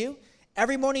added unto you.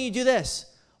 Every morning you do this.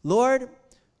 Lord,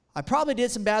 I probably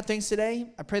did some bad things today.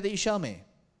 I pray that you show me.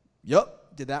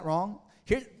 Yup, did that wrong.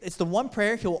 Here, it's the one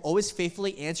prayer he will always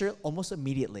faithfully answer almost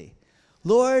immediately.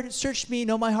 Lord, search me,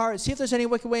 know my heart, see if there's any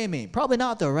wicked way in me. Probably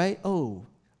not though, right? Oh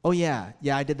yeah,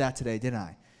 I did that today, didn't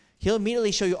I? He'll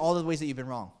immediately show you all the ways that you've been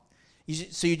wrong.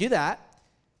 So you do that,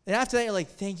 and after that you're like,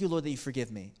 thank you, Lord, that you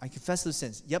forgive me. I confess those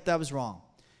sins. Yep, that was wrong.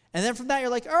 And then from that you're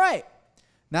like, all right,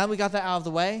 now we got that out of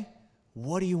the way,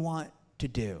 what do you want to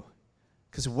do?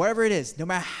 Because whatever it is, no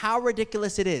matter how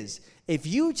ridiculous it is, if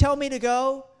you tell me to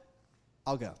go,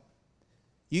 I'll go.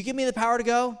 You give me the power to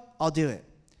go, I'll do it.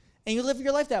 And you live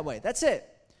your life that way. That's it.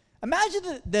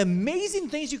 Imagine the amazing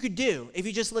things you could do if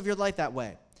you just live your life that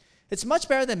way. It's much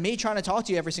better than me trying to talk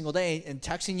to you every single day and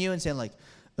texting you and saying like,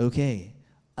 okay,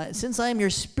 since I am your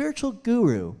spiritual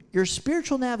guru, your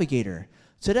spiritual navigator,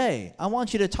 today I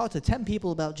want you to talk to 10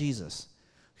 people about Jesus.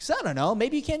 Because I don't know,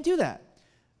 maybe you can't do that.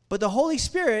 But the Holy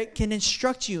Spirit can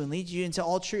instruct you and lead you into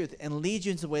all truth and lead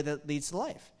you into the way that leads to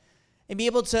life and be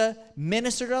able to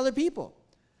minister to other people.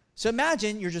 So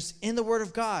imagine you're just in the Word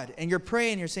of God and you're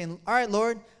praying, you're saying, all right,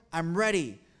 Lord, I'm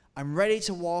ready. I'm ready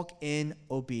to walk in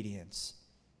obedience.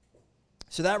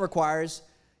 So that requires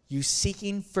you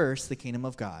seeking first the kingdom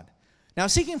of God. Now,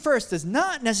 seeking first does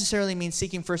not necessarily mean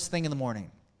seeking first thing in the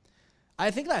morning.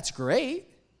 I think that's great,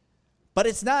 but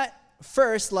it's not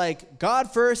first like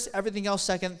God first, everything else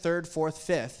second, third, fourth,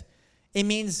 fifth. It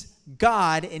means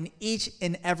God in each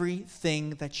and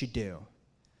everything that you do.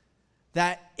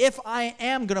 That if I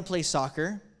am going to play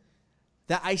soccer,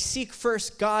 that I seek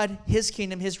first God, his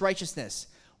kingdom, his righteousness.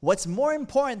 What's more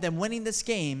important than winning this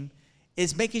game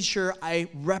is making sure I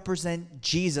represent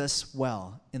Jesus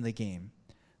well in the game.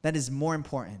 That is more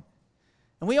important.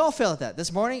 And we all fail at that.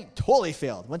 This morning, totally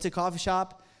failed. Went to a coffee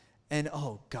shop, and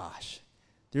oh gosh.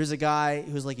 There's a guy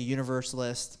who's like a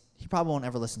universalist. He probably won't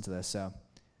ever listen to this, so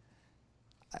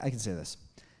I can say this.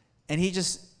 And he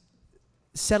just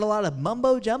said a lot of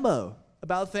mumbo-jumbo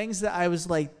about things that I was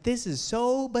like, this is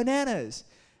so bananas.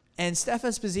 And Steph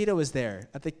Esposito was there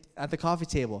at the coffee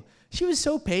table. She was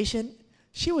so patient.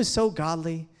 She was so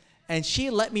godly. And she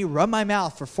let me run my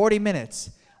mouth for 40 minutes.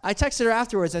 I texted her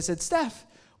afterwards. I said, Steph,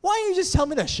 why don't you just tell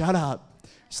me to shut up?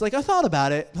 She's like, I thought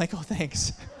about it. I'm like, oh,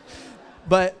 thanks.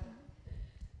 But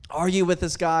argue with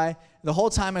this guy. The whole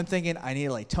time I'm thinking, I need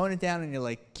to like tone it down and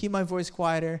like keep my voice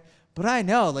quieter. But I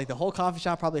know like the whole coffee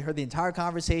shop probably heard the entire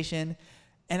conversation.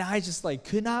 And I just like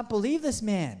could not believe this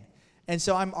man. And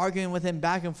so I'm arguing with him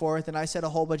back and forth. And I said a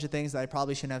whole bunch of things that I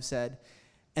probably shouldn't have said.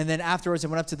 And then afterwards I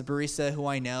went up to the barista who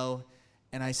I know.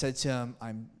 And I said to him,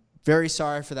 I'm very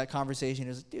sorry for that conversation. He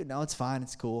was like, dude, no, it's fine.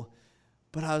 It's cool.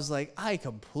 But I was like, I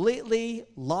completely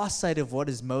lost sight of what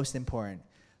is most important.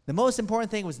 The most important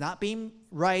thing was not being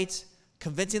right,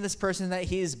 convincing this person that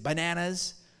he is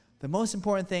bananas. The most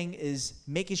important thing is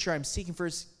making sure I'm seeking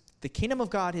first the kingdom of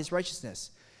God, his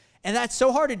righteousness. And that's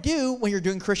so hard to do when you're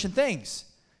doing Christian things.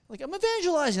 Like, I'm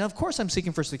evangelizing. Of course I'm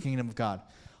seeking first the kingdom of God.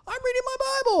 I'm reading my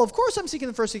Bible. Of course I'm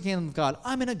seeking first the kingdom of God.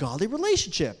 I'm in a godly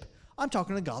relationship. I'm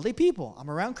talking to godly people. I'm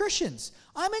around Christians.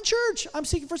 I'm in church. I'm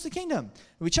seeking first the kingdom.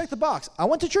 And we check the box. I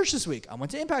went to church this week. I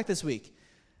went to Impact this week.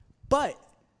 But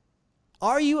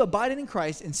are you abiding in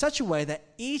Christ in such a way that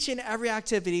each and every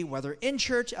activity, whether in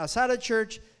church, outside of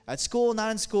church, at school, not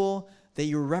in school, that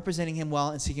you're representing him well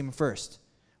and seeking him first?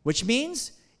 Which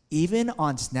means even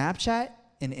on Snapchat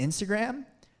and Instagram,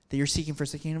 that you're seeking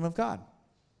first the kingdom of God.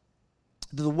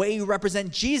 The way you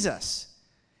represent Jesus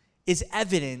is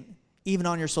evident even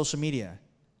on your social media.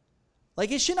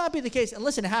 Like, it should not be the case, and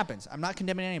listen, it happens. I'm not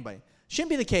condemning anybody. It shouldn't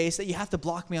be the case that you have to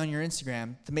block me on your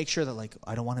Instagram to make sure that, like,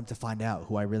 I don't want him to find out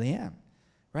who I really am,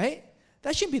 right?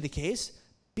 That shouldn't be the case.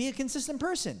 Be a consistent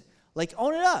person. Like,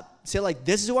 own it up. Say, like,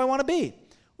 this is who I want to be.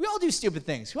 We all do stupid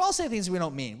things. We all say things we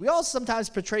don't mean. We all sometimes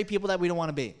portray people that we don't want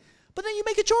to be. But then you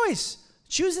make a choice.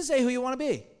 Choose to say who you want to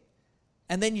be.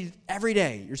 And then you, every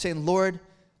day, you're saying, Lord,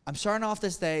 I'm starting off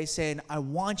this day saying, I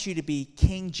want you to be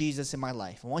King Jesus in my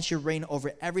life. I want you to reign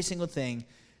over every single thing.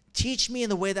 Teach me in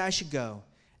the way that I should go.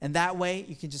 And that way,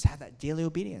 you can just have that daily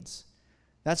obedience.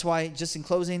 That's why, just in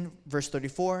closing, verse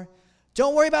 34,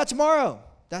 don't worry about tomorrow.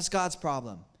 That's God's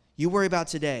problem. You worry about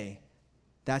today.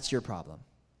 That's your problem.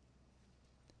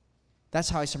 That's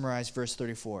how I summarize verse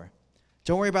 34.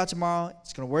 Don't worry about tomorrow.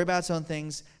 It's going to worry about its own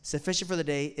things. Sufficient for the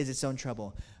day is its own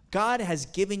trouble. God has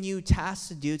given you tasks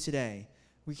to do today.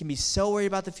 We can be so worried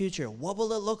about the future. What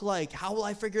will it look like? How will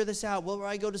I figure this out? Where will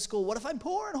I go to school? What if I'm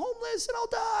poor and homeless and I'll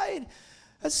die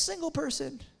as a single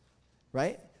person?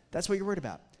 Right? That's what you're worried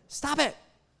about. Stop it.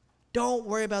 Don't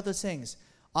worry about those things.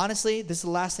 Honestly, this is the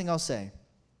last thing I'll say.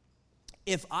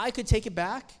 If I could take it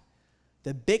back,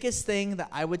 the biggest thing that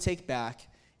I would take back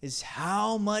is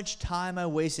how much time I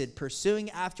wasted pursuing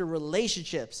after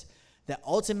relationships that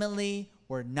ultimately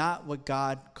were not what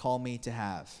God called me to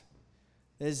have.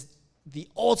 It is the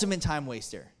ultimate time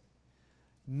waster.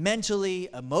 Mentally,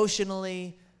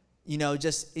 emotionally,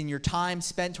 just in your time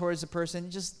spent towards a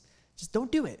person, just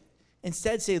don't do it.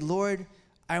 Instead, say, Lord,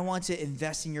 I want to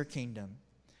invest in your kingdom.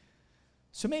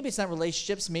 So maybe it's not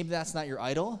relationships, maybe that's not your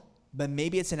idol, but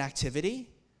maybe it's an activity,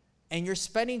 and you're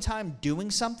spending time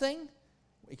doing something.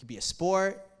 It could be a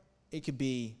sport, it could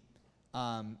be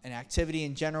an activity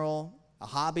in general, a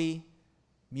hobby,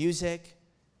 music.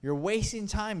 You're wasting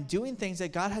time doing things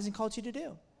that God hasn't called you to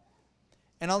do.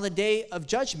 And on the day of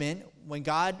judgment, when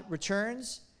God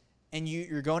returns and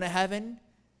you're going to heaven,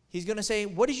 he's going to say,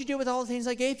 what did you do with all the things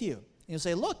I gave you? And you'll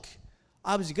say, look,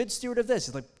 I was a good steward of this.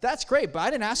 It's like, that's great, but I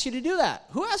didn't ask you to do that.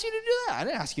 Who asked you to do that? I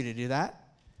didn't ask you to do that.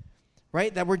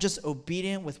 Right? That we're just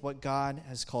obedient with what God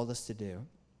has called us to do.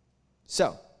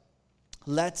 So,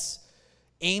 let's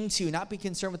aim to not be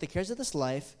concerned with the cares of this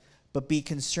life, but be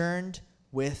concerned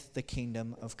with the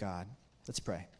kingdom of God. Let's pray.